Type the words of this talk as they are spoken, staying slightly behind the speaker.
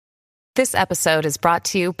This episode is brought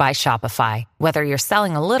to you by Shopify. Whether you're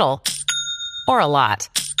selling a little or a lot,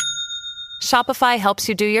 Shopify helps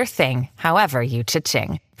you do your thing, however you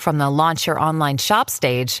cha-ching. From the launch your online shop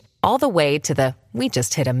stage, all the way to the we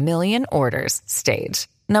just hit 1 million orders stage.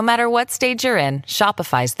 No matter what stage you're in,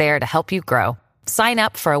 Shopify's there to help you grow. Sign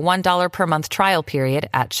up for a $1 per month trial period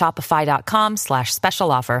at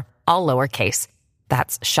shopify.com/special offer, all lowercase.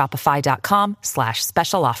 That's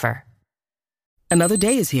shopify.com/special offer. Another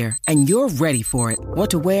day is here, and you're ready for it. What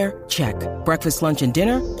to wear? Check. Breakfast, lunch, and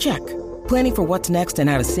dinner? Check. Planning for what's next and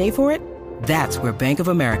how to save for it? That's where Bank of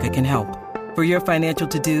America can help. For your financial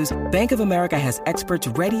to-dos, Bank of America has experts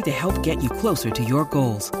ready to help get you closer to your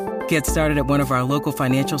goals. Get started at one of our local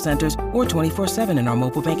financial centers or 24/7 in our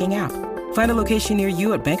mobile banking app. Find a location near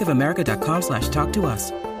you at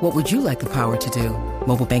bankofamerica.com/talktous. What would you like the power to do?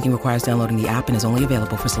 Mobile banking requires downloading the app and is only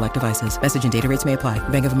available for select devices. Message and data rates may apply.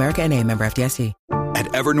 Bank of America N.A., member FDIC. At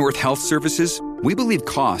Evernorth Health Services, we believe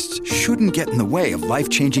costs shouldn't get in the way of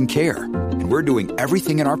life-changing care, and we're doing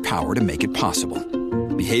everything in our power to make it possible.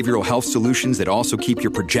 Behavioral health solutions that also keep your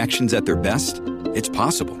projections at their best? It's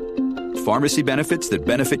possible. Pharmacy benefits that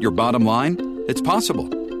benefit your bottom line? It's possible.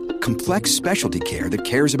 Complex specialty care that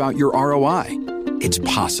cares about your ROI? It's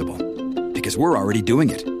possible. Because we're already doing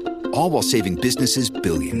it. All while saving businesses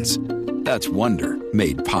billions. That's Wonder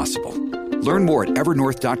made possible. Learn more at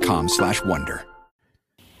evernorth.com/wonder.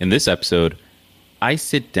 In this episode, I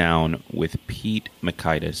sit down with Pete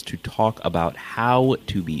Mockaitis to talk about how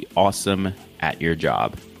to be awesome at your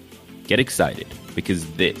job. Get excited, because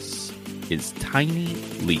this is Tiny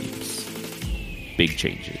Leaps, Big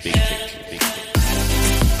Changes. Big changes. Big changes.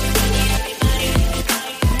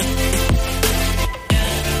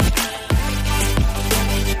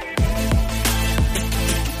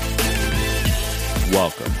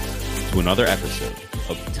 Welcome to another episode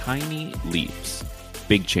of Tiny Leaps,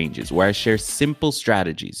 Big Changes, where I share simple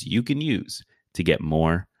strategies you can use to get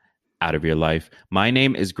more out of your life. My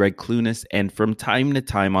name is Greg Clunas, and from time to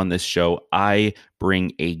time on this show, I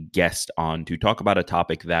bring a guest on to talk about a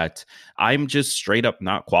topic that I'm just straight up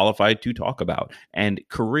not qualified to talk about. And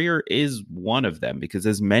career is one of them, because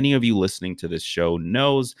as many of you listening to this show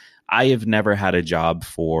knows, I have never had a job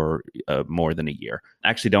for more than a year. I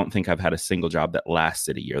actually don't think I've had a single job that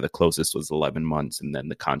lasted a year. The closest was 11 months, and then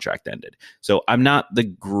the contract ended. So I'm not the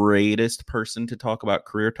greatest person to talk about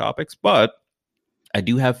career topics, but I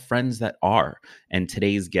do have friends that are, and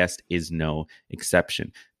today's guest is no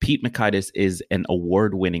exception. Pete Mockaitis is an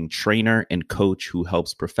award-winning trainer and coach who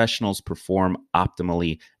helps professionals perform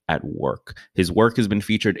optimally at work. His work has been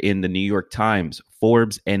featured in the New York Times,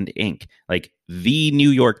 Forbes, and Inc. Like the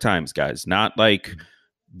New York Times, guys, not like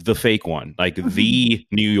the fake one, like the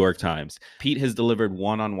New York Times. Pete has delivered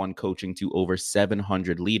one-on-one coaching to over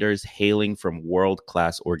 700 leaders hailing from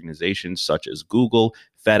world-class organizations such as Google,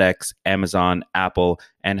 FedEx, Amazon, Apple,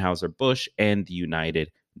 Anheuser-Busch, and the United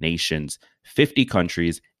Nations, 50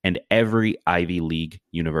 countries, and every Ivy League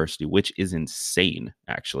university, which is insane,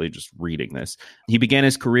 actually, just reading this. He began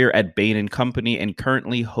his career at Bain & Company and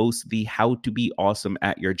currently hosts the How to Be Awesome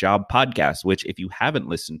at Your Job podcast, which if you haven't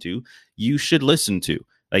listened to, you should listen to.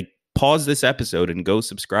 Like, pause this episode and go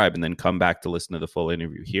subscribe and then come back to listen to the full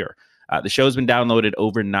interview here. The show has been downloaded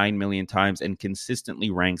over 9 million times and consistently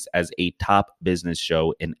ranks as a top business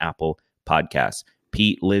show in Apple Podcasts.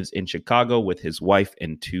 Pete lives in Chicago with his wife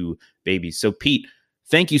and 2 babies. So, Pete,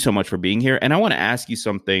 thank you so much for being here. And I want to ask you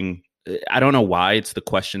something. I don't know why it's the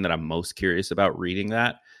question that I'm most curious about reading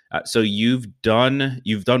that. So you've done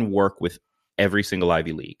work with every single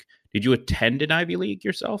Ivy League. Did you attend an Ivy League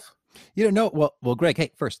yourself? You don't know. Well, Greg,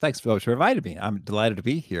 hey, first, thanks for inviting me. I'm delighted to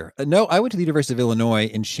be here. No, I went to the University of Illinois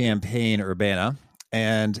in Champaign-Urbana,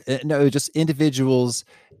 and no, just individuals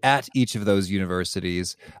at each of those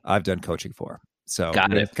universities I've done coaching for. So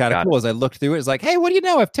it's kind of cool. As I looked through it, it's like, hey, what do you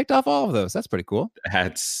know? I've ticked off all of those. That's pretty cool.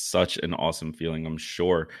 That's such an awesome feeling, I'm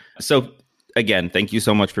sure. So again, thank you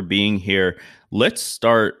so much for being here. Let's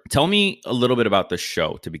start. Tell me a little bit about the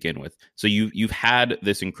show to begin with. So you've had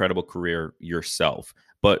this incredible career yourself,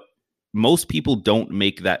 but most people don't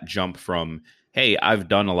make that jump from, hey, I've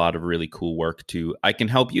done a lot of really cool work, to I can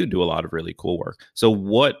help you do a lot of really cool work. So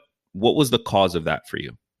what was the cause of that for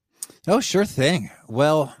you? Oh, sure thing.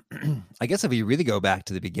 Well, I guess if you really go back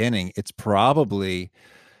to the beginning, it's probably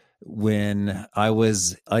when I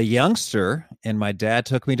was a youngster and my dad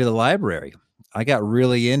took me to the library. I got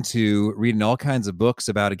really into reading all kinds of books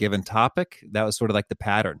about a given topic. That was sort of like the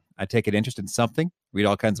pattern. I take an interest in something, read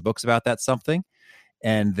all kinds of books about that something,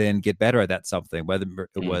 and then get better at that something, whether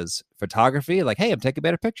it was photography, like, hey, I'm taking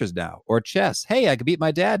better pictures now, or chess. Hey, I could beat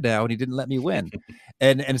my dad now and he didn't let me win.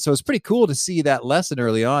 And so it's pretty cool to see that lesson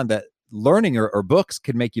early on, that learning or books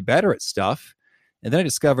can make you better at stuff. And then I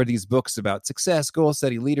discovered these books about success, goal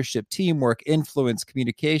setting, leadership, teamwork, influence,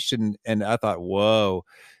 communication. And I thought, whoa,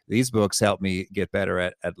 these books help me get better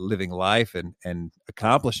at living life and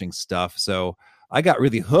accomplishing stuff. So I got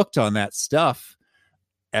really hooked on that stuff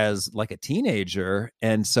as like a teenager.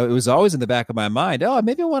 And so it was always in the back of my mind, oh,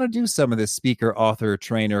 maybe I want to do some of this speaker, author,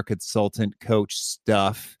 trainer, consultant, coach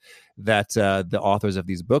stuff that the authors of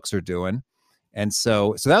these books are doing. And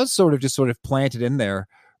so that was sort of planted in there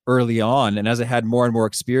early on. And as I had more and more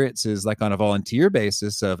experiences, like on a volunteer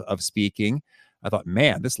basis of speaking, I thought,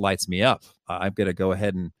 man, this lights me up. I'm going to go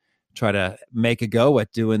ahead and try to make a go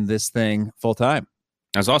at doing this thing full time.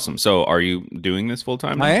 That's awesome. So are you doing this full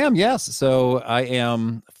time? I am, yes. So I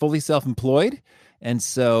am fully self-employed. And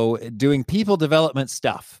so doing people development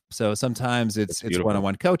stuff. So sometimes it's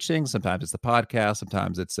one-on-one coaching. Sometimes it's the podcast.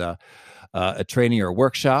 Sometimes it's a training or a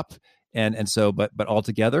workshop. And so, but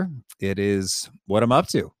altogether, it is what I'm up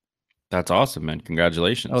to. That's awesome, man.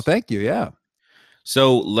 Congratulations. Oh, thank you. Yeah.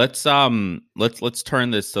 So let's turn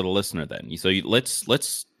this to the listener then. So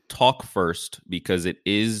let's talk first, because it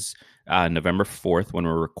is November 4th when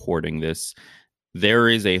we're recording this. There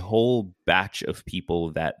is a whole batch of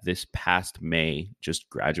people that this past May just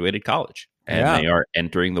graduated college, and they are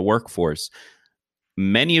entering the workforce.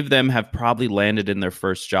 Many of them have probably landed in their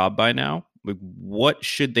first job by now. What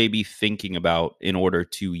should they be thinking about in order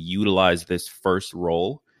to utilize this first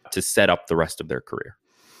role to set up the rest of their career?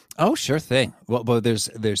 Oh, sure thing. Well,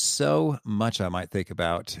 there's so much I might think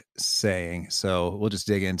about saying. So we'll just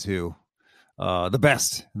dig into the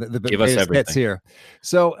best, the Give us everything. Bits here.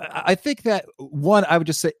 So I think that one, I would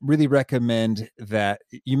just say, really recommend that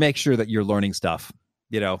you make sure that you're learning stuff,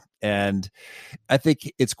 and I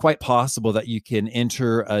think it's quite possible that you can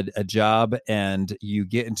enter a job and you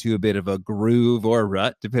get into a bit of a groove or a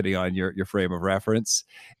rut, depending on your frame of reference,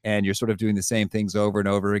 and you're sort of doing the same things over and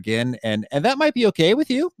over again. And that might be okay with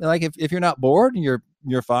you. Like if you're not bored and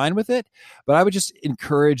you're fine with it, but I would just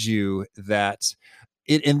encourage you that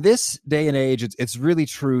in this day and age, it's really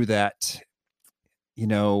true that,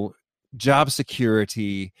 job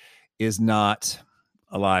security is not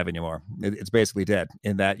alive anymore. It's basically dead,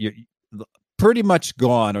 in that you're pretty much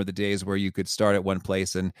gone are the days where you could start at one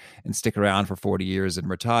place and stick around for 40 years and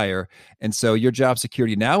retire. And so your job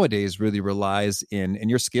security nowadays really relies in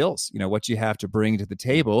your skills, what you have to bring to the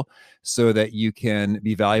table so that you can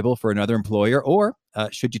be valuable for another employer, or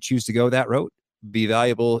should you choose to go that route, be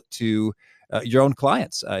valuable to your own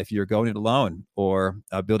clients if you're going it alone or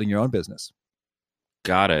building your own business.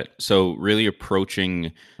 Got it. So really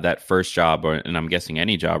approaching that first job, and I'm guessing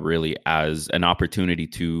any job really, as an opportunity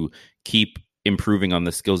to keep improving on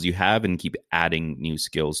the skills you have and keep adding new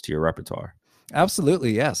skills to your repertoire.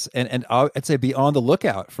 Absolutely, yes. And I'd say be on the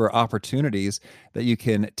lookout for opportunities that you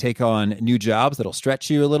can take on new jobs that'll stretch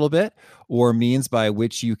you a little bit, or means by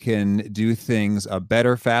which you can do things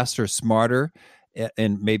better, faster, smarter,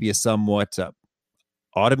 and maybe a somewhat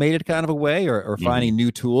automated kind of a way, or finding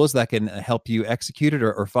new tools that can help you execute it,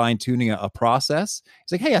 or fine tuning a process.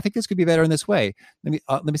 It's like, hey, I think this could be better in this way.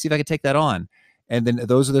 Let me see if I can take that on. And then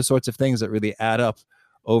those are the sorts of things that really add up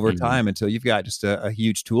over time until you've got just a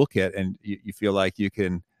huge toolkit, and you feel like you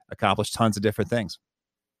can accomplish tons of different things.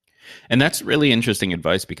 And that's really interesting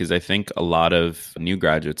advice, because I think a lot of new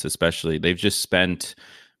graduates, especially, they've just spent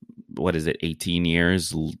 18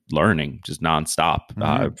 years learning just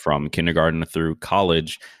nonstop, from kindergarten through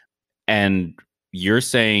college. And you're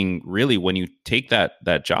saying, really, when you take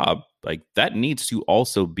that job, like, that needs to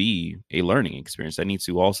also be a learning experience. That needs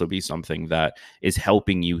to also be something that is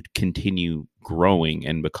helping you continue growing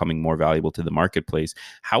and becoming more valuable to the marketplace.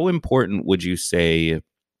 How important would you say,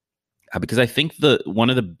 because I think one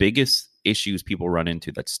of the biggest issues people run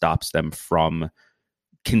into that stops them from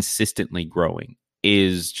consistently growing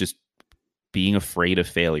is just being afraid of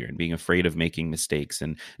failure and being afraid of making mistakes.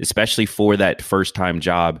 And especially for that first time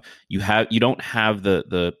job, you don't have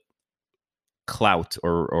the clout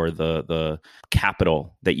or the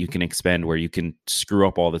capital that you can expend where you can screw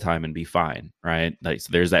up all the time and be fine, right? Like, so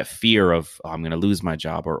there's that fear of, oh, I'm going to lose my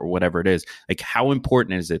job or whatever it is. Like, how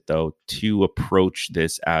important is it, though, to approach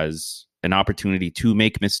this as an opportunity to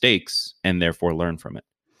make mistakes and therefore learn from it?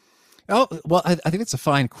 Oh, well, I think it's a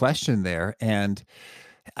fine question there. And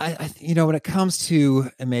I when it comes to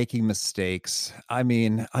making mistakes, I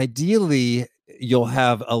mean, ideally, you'll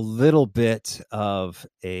have a little bit of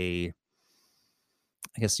I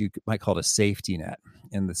guess you might call it a safety net.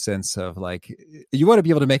 in the sense of like, you want to be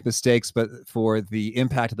able to make mistakes, but for the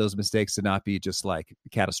impact of those mistakes to not be just like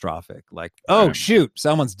catastrophic. Like, oh shoot,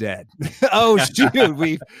 someone's dead. Oh shoot,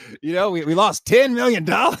 we lost $10 million.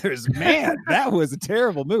 Man, that was a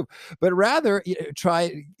terrible move. But rather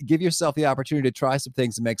give yourself the opportunity to try some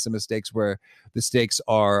things and make some mistakes where the stakes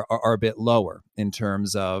are a bit lower in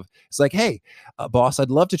terms of, it's like, hey, boss, I'd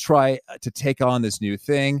love to try to take on this new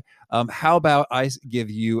thing. How about I give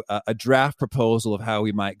you a draft proposal of how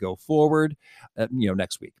we might go forward,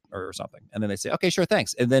 next week or something. And then they say, okay, sure,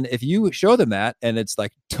 thanks. And then if you show them that and it's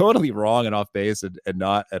like totally wrong and off base and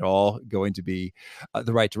not at all going to be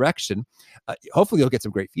the right direction, hopefully you'll get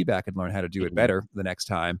some great feedback and learn how to do it better the next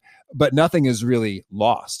time. But nothing is really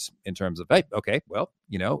lost in terms of, hey, okay, well,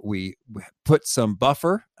 we put some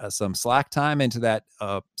buffer, some slack time into that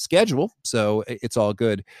schedule. So it's all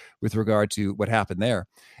good with regard to what happened there.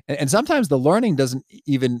 And sometimes the learning doesn't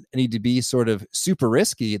even need to be sort of super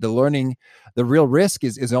risky. The real risk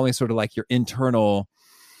is only sort of like your internal,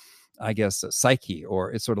 I guess, psyche,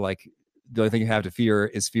 or it's sort of like the only thing you have to fear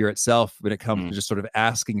is fear itself when it comes to just sort of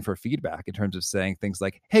asking for feedback in terms of saying things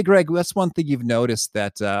like, hey, Greg, what's one thing you've noticed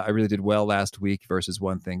that I really did well last week versus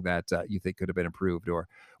one thing that you think could have been improved? Or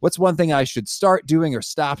what's one thing I should start doing or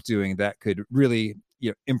stop doing that could really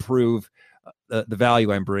improve the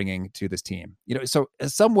value I'm bringing to this team? So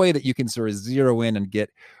some way that you can sort of zero in and get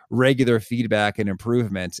regular feedback and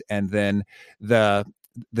improvement. And then the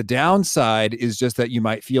downside is just that you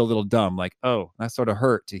might feel a little dumb, like, oh, that sort of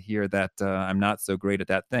hurt to hear that I'm not so great at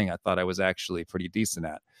that thing I thought I was actually pretty decent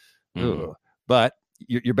at. But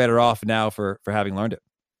you're better off now for having learned it.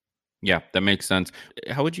 Yeah, that makes sense.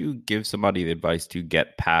 How would you give somebody the advice to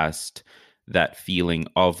get past that feeling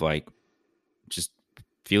of like just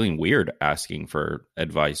feeling weird asking for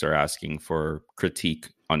advice or asking for critique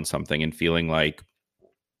on something and feeling like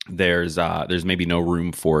there's maybe no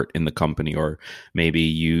room for it in the company, or maybe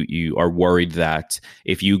you are worried that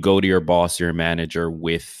if you go to your boss or your manager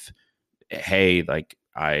with, hey, like,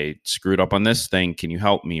 I screwed up on this thing, can you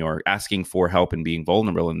help me? Or asking for help and being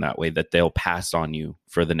vulnerable in that way, that they'll pass on you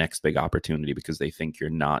for the next big opportunity because they think you're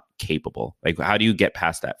not capable. Like, how do you get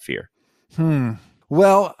past that fear?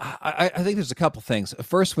 Well, I think there's a couple things.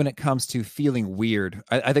 First, when it comes to feeling weird,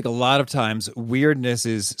 I think a lot of times weirdness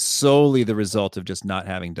is solely the result of just not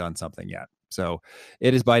having done something yet. So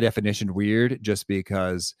it is by definition weird just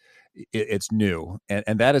because it's new.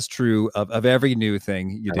 And that is true of every new thing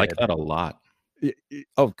you did. I like that a lot.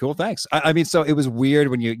 Oh, cool. Thanks. I mean, so it was weird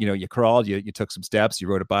when you crawled, you took some steps, you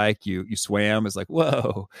rode a bike, you swam. It's like,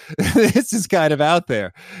 whoa, this is kind of out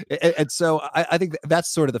there. And so I think that's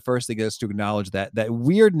sort of the first thing, is to acknowledge that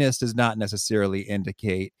weirdness does not necessarily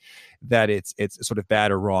indicate that it's sort of bad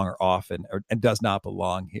or wrong or off and does not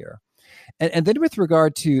belong here. And then with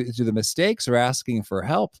regard to the mistakes or asking for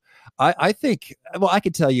help, I think, well, I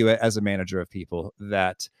could tell you as a manager of people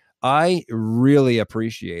that I really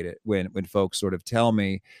appreciate it when folks sort of tell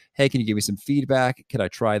me, hey, can you give me some feedback? Can I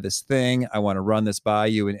try this thing? I want to run this by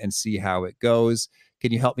you and see how it goes.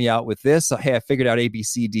 Can you help me out with this? Hey, I figured out A, B,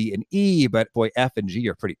 C, D, and E, but boy, F and G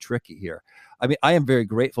are pretty tricky here. I mean, I am very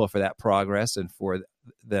grateful for that progress and for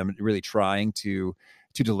them really trying to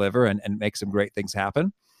deliver and make some great things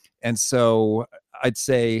happen. And so I'd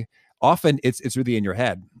say often it's really in your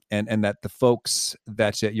head, and that the folks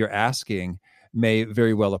that you're asking may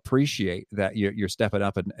very well appreciate that you're stepping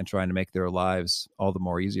up and trying to make their lives all the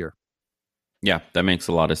more easier. Yeah, that makes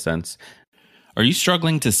a lot of sense. Are you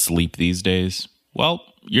struggling to sleep these days? Well,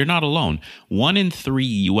 you're not alone. 1 in 3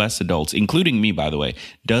 U.S. adults, including me, by the way,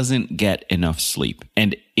 doesn't get enough sleep.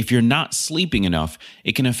 And if you're not sleeping enough,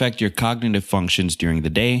 it can affect your cognitive functions during the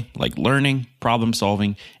day, like learning, problem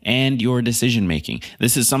solving, and your decision making.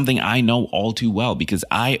 This is something I know all too well because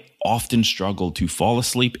I often struggle to fall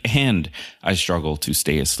asleep and I struggle to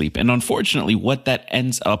stay asleep. And unfortunately, what that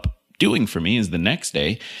ends up doing for me is the next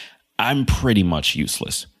day, I'm pretty much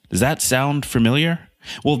useless. Does that sound familiar?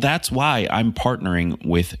 Well, that's why I'm partnering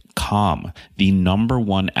with Calm, the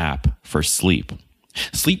 #1 app for sleep.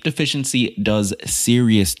 Sleep deficiency does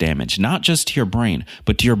serious damage, not just to your brain,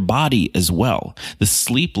 but to your body as well. The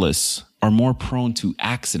sleepless are more prone to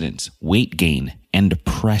accidents, weight gain, and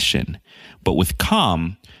depression. But with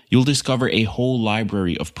Calm, you'll discover a whole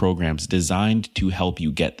library of programs designed to help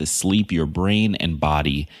you get the sleep your brain and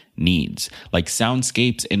body needs, like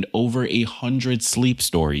soundscapes and over 100 sleep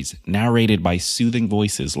stories narrated by soothing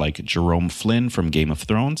voices like Jerome Flynn from Game of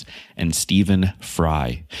Thrones and Stephen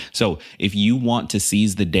Fry. So if you want to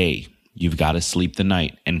seize the day you've got to sleep the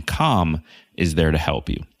night, and Calm is there to help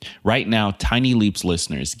you. Right now, Tiny Leaps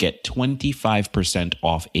listeners get 25%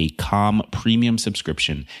 off a Calm premium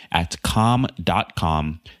subscription at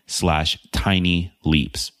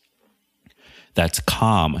calm.com/tinyleaps. That's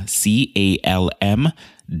Calm, CALM.com,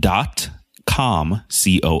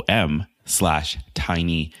 COM/tiny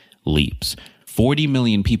leaps. 40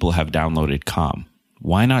 million people have downloaded Calm.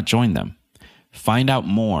 Why not join them? Find out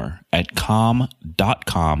more at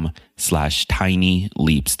calm.com/tiny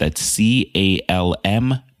leaps. That's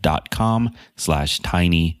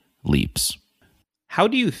CALM.com/tiny leaps. How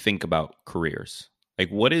do you think about careers? Like,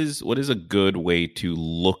 what is a good way to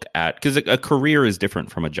look at, because a career is different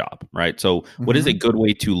from a job, right? So what is a good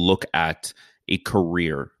way to look at a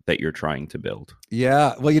career that you're trying to build?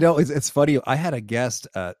 Yeah. Well, it's funny. I had a guest,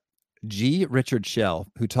 G. Richard Shell,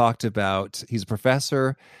 who talked about, he's a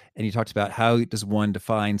professor, and he talked about how does one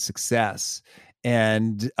define success.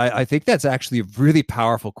 And I think that's actually a really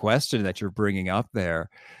powerful question that you're bringing up there.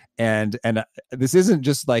 And this isn't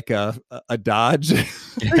just like a dodge,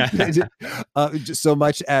 just so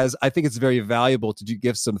much as I think it's very valuable to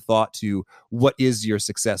give some thought to what is your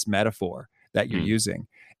success metaphor that you're using.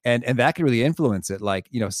 And that can really influence it. Like,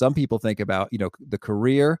 some people think about, the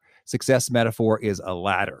career success metaphor is a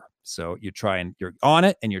ladder. So you're on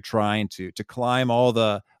it and you're trying to climb all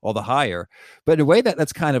the higher, but in a way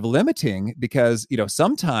that's kind of limiting, because,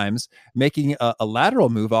 sometimes making a lateral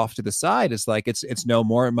move off to the side is like, it's no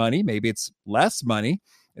more money. Maybe it's less money.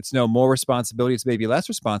 It's no more responsibility. It's maybe less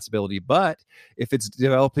responsibility. But if it's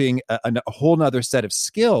developing a whole nother set of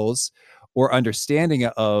skills or understanding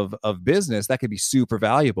of business, that could be super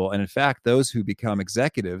valuable. And in fact, those who become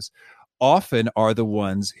executives often are the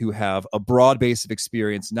ones who have a broad base of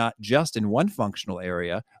experience, not just in one functional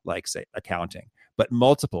area, like, say, accounting, but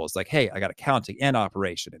multiples. Like, hey, I got accounting and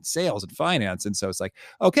operation and sales and finance. And so it's like,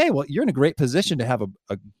 okay, well, you're in a great position to have a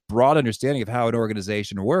broad understanding of how an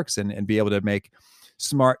organization works and be able to make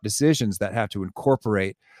smart decisions that have to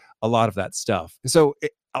incorporate a lot of that stuff. So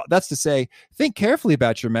that's to say, think carefully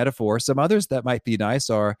about your metaphor. Some others that might be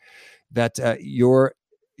nice are that your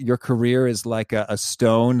career is like a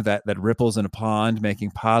stone that ripples in a pond, making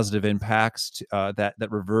positive impacts that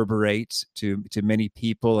reverberate to many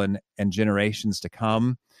people and generations to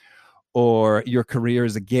come. Or your career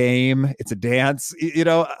is a game, it's a dance.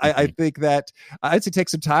 I think that I'd say take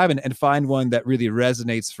some time and find one that really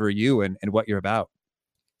resonates for you and what you're about.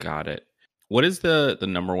 Got it. What is the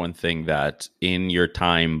number one thing that in your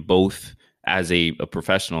time, both as a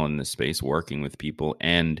professional in this space, working with people,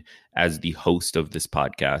 and as the host of this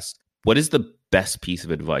podcast, what is the best piece of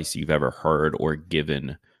advice you've ever heard or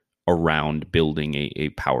given around building a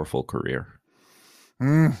powerful career?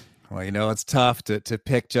 Well, it's tough to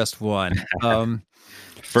pick just one.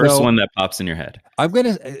 First one that pops in your head. I'm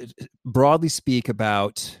going to broadly speak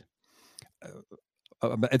about,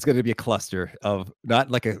 it's going to be a cluster of, not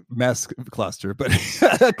like a mess cluster, but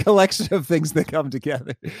a collection of things that come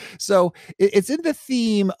together. So it's in the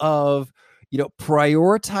theme of,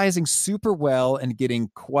 prioritizing super well and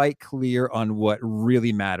getting quite clear on what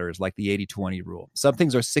really matters, like the 80-20 rule. Some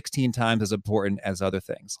things are 16 times as important as other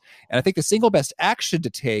things. And I think the single best action to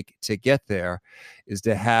take to get there is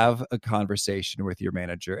to have a conversation with your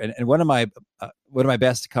manager. And one of my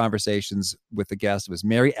best conversations with the guest was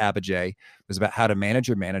Mary Abijay, was about how to manage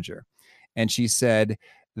your manager. And she said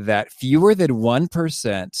that fewer than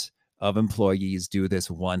 1% of employees do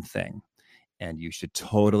this one thing, and you should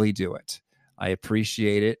totally do it. I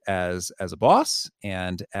appreciate it as a boss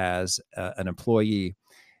and as an employee.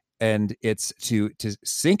 And it's to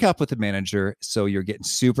sync up with the manager so you're getting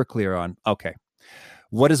super clear on, okay,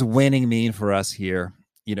 what does winning mean for us here?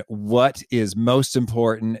 What is most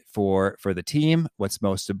important for the team? What's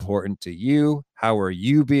most important to you? How are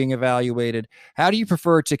you being evaluated? How do you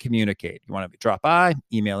prefer to communicate? You want to drop by,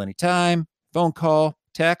 email anytime, phone call,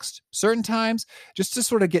 text, certain times, just to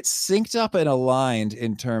sort of get synced up and aligned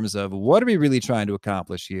in terms of what are we really trying to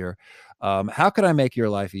accomplish here? How can I make your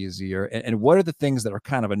life easier? And what are the things that are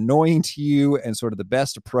kind of annoying to you, and sort of the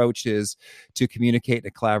best approaches to communicate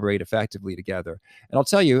and collaborate effectively together? And I'll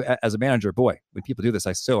tell you, as a manager, boy, when people do this,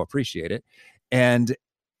 I so appreciate it. And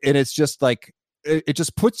it's just like, it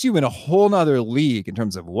just puts you in a whole nother league in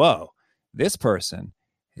terms of, whoa, this person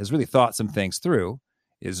has really thought some things through,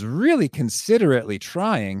 is really considerately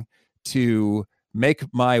trying to make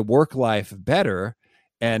my work life better,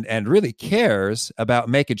 and really cares about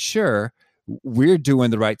making sure we're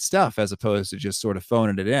doing the right stuff, as opposed to just sort of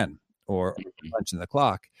phoning it in or punching the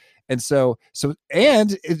clock. And so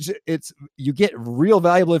it's you get real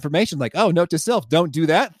valuable information, like, oh, note to self, don't do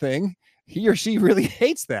that thing. he or she really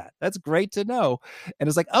hates that. That's great to know. And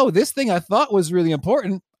it's like, oh, this thing I thought was really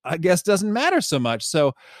important, I guess doesn't matter so much.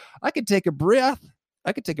 So I could take a breath.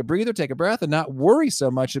 I could take a breather, take a breath, and not worry so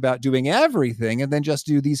much about doing everything, and then just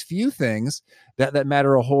do these few things that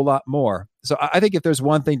matter a whole lot more. So I think if there's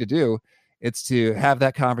one thing to do, it's to have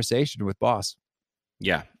that conversation with boss.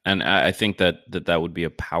 Yeah. And I think that would be a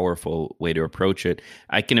powerful way to approach it.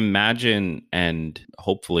 I can imagine, and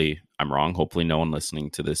hopefully I'm wrong, hopefully no one listening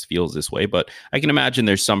to this feels this way, but I can imagine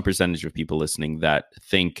there's some percentage of people listening that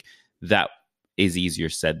think that is easier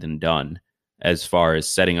said than done, as far as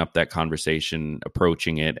setting up that conversation,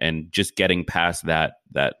 approaching it, and just getting past that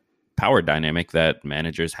power dynamic that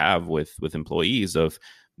managers have with employees of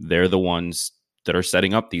they're the ones that are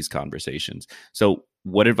setting up these conversations. So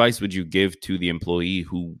what advice would you give to the employee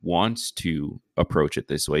who wants to approach it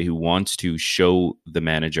this way, who wants to show the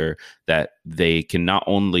manager that they can not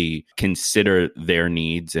only consider their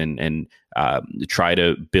needs and try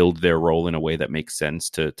to build their role in a way that makes sense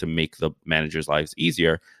to make the manager's lives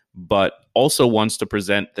easier, but also wants to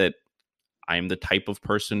present that I'm the type of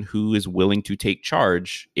person who is willing to take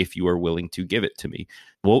charge if you are willing to give it to me?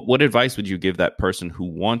 What advice would you give that person who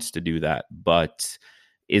wants to do that, but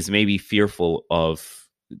is maybe fearful of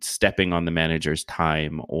stepping on the manager's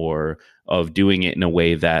time or of doing it in a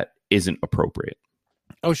way that isn't appropriate?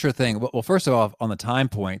 Oh, sure thing. Well, first of all, on the time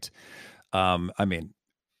point, I mean,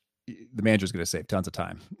 the manager's going to save tons of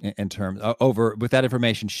time in terms over with that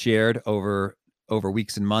information shared over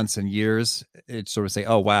weeks and months and years. It sort of say,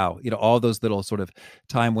 oh, wow, all those little sort of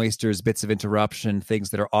time wasters, bits of interruption, things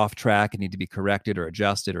that are off track and need to be corrected or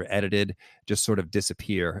adjusted or edited, just sort of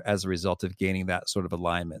disappear as a result of gaining that sort of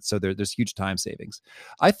alignment. So there's huge time savings.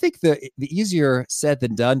 I think the easier said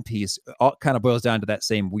than done piece all kind of boils down to that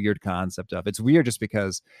same weird concept of it's weird just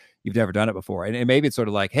because you've never done it before. And maybe it's sort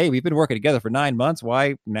of like, hey, we've been working together for 9 months.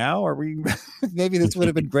 Why now are we? Maybe this would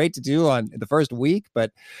have been great to do on the first week,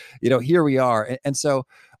 but here we are. And so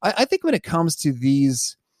I think when it comes to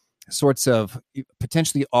these sorts of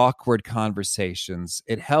potentially awkward conversations,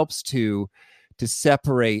 it helps to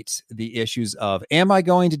separate the issues of, am I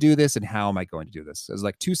going to do this and how am I going to do this? It's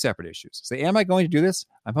like two separate issues. So am I going to do this?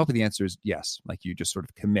 I'm hoping the answer is yes. Like you just sort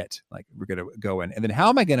of commit, like we're going to go in. And then how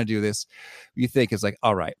am I going to do this? You think is like,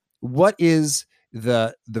 all right, what is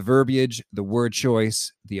the verbiage, the word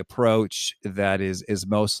choice, the approach that is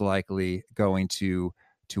most likely going to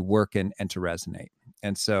work and to resonate?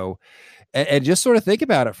 And so, and just sort of think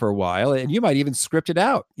about it for a while, and you might even script it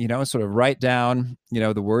out, and sort of write down,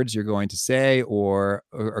 the words you're going to say or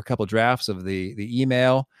a couple drafts of the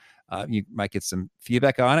email. You might get some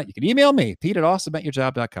feedback on it. You can email me,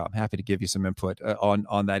 pete@awesomeatyourjob.com. Happy to give you some input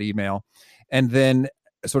on that email, and then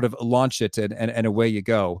sort of launch it and away you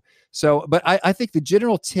go. So, but I think the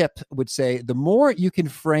general tip would say the more you can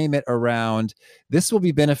frame it around, this will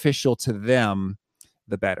be beneficial to them,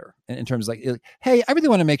 the better. In terms of like, hey, I really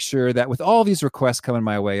want to make sure that with all these requests coming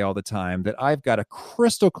my way all the time, that I've got a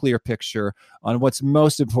crystal clear picture on what's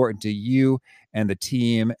most important to you and the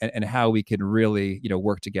team and how we can really,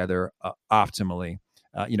 work together optimally,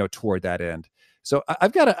 toward that end. So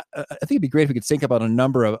I've got I think it'd be great if we could sync up on a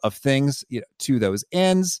number of things to those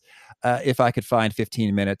ends. If I could find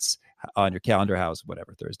 15 minutes on your calendar,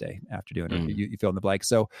 whatever, Thursday afternoon, you fill in the blank.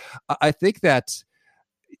 So I think that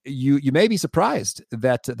you may be surprised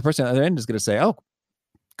that the person on the other end is going to say, "Oh,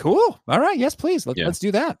 cool, all right, yes, please, let's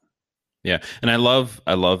do that." Yeah, and I love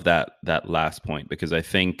that last point, because I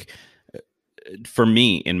think for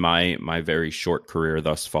me in my very short career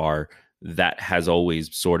thus far, that has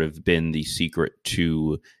always sort of been the secret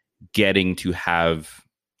to getting to have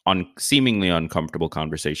seemingly uncomfortable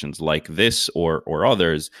conversations like this or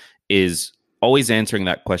others, is always answering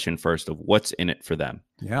that question first of what's in it for them.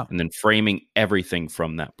 Yeah. And then framing everything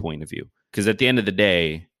from that point of view. Because at the end of the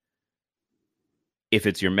day, if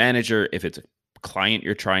it's your manager, if it's a client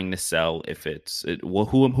you're trying to sell, if it's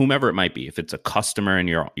whomever it might be, if it's a customer and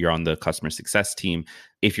you're on the customer success team,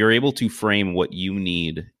 if you're able to frame what you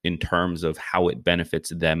need in terms of how it benefits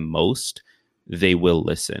them most, they will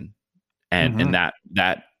listen. And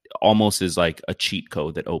that almost is like a cheat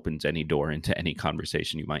code that opens any door into any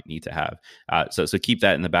conversation you might need to have. So keep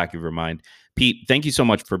that in the back of your mind. Pete, thank you so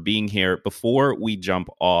much for being here. Before we jump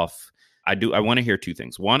off, I want to hear two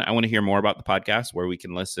things. One, I want to hear more about the podcast, where we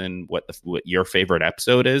can listen, what your favorite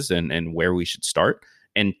episode is and where we should start.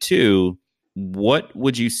 And two, what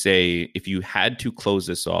would you say if you had to close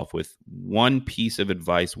this off with one piece of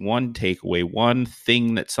advice, one takeaway, one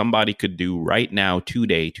thing that somebody could do right now,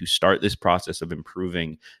 today, to start this process of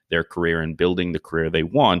improving their career and building the career they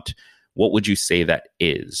want? what would you say that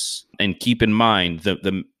is? And keep in mind,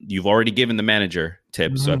 you've already given the manager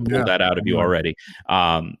tips, so I pulled that out of you already.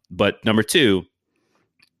 But number two,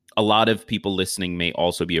 a lot of people listening may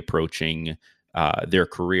also be approaching their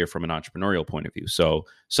career from an entrepreneurial point of view. So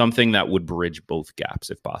something that would bridge both gaps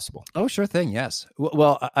if possible. Oh, sure thing. Yes.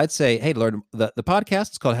 Well, I'd say, hey, Lord, the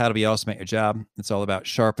podcast is called How to Be Awesome at Your Job. It's all about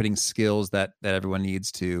sharpening skills that everyone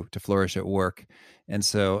needs to flourish at work. And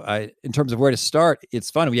so in terms of where to start, it's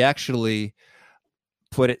fun. We actually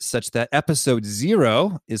put it such that episode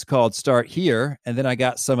 0 is called Start Here. And then I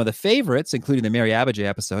got some of the favorites, including the Mary Abijay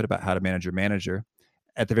episode about how to manage your manager,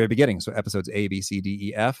 at the very beginning. So episodes A, B, C, D,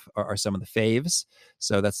 E, F are some of the faves.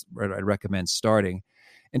 So that's where I'd recommend starting.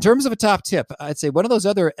 In terms of a top tip, I'd say one of those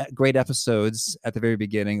other great episodes at the very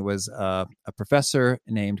beginning was a professor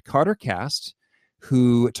named Carter Cast,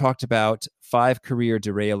 who talked about 5 career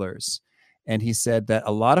derailers. And he said that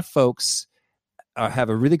a lot of folks have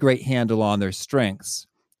a really great handle on their strengths,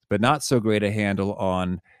 but not so great a handle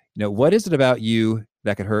on, what is it about you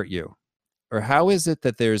that could hurt you? Or how is it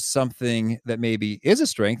that there's something that maybe is a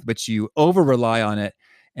strength, but you over rely on it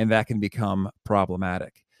and that can become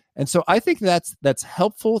problematic? And so I think that's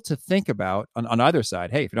helpful to think about on either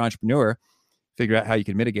side. Hey, if you're an entrepreneur, figure out how you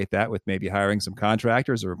can mitigate that with maybe hiring some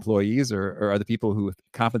contractors or employees or other people who have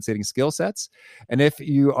compensating skill sets. And if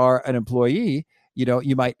you are an employee,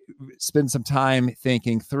 you might spend some time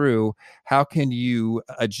thinking through how can you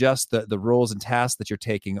adjust the roles and tasks that you're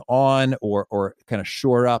taking on or kind of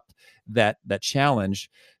shore up that challenge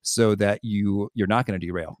so that you're not going to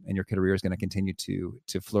derail and your career is going to continue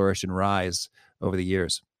to flourish and rise over the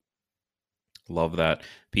years. Love that.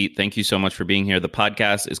 Pete, thank you so much for being here. The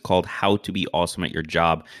podcast is called How to Be Awesome at Your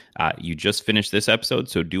Job. You just finished this episode,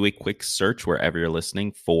 so do a quick search wherever you're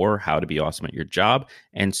listening for How to Be Awesome at Your Job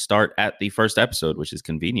and start at the first episode, which is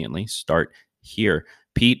conveniently Start Here.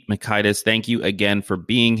 Pete Mockaitis, thank you again for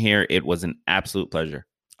being here. It was an absolute pleasure.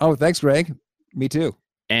 Oh, thanks, Greg. Me too.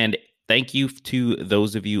 And thank you to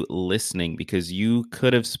those of you listening, because you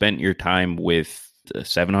could have spent your time with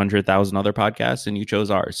 700,000 other podcasts and you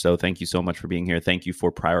chose ours. So thank you so much for being here. Thank you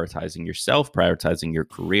for prioritizing yourself, prioritizing your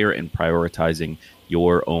career, and prioritizing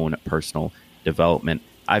your own personal development.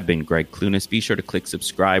 I've been Greg Clunas. Be sure to click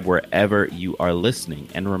subscribe wherever you are listening.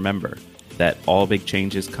 And remember that all big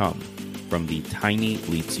changes come from the tiny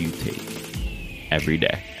leaps you take every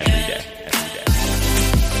day.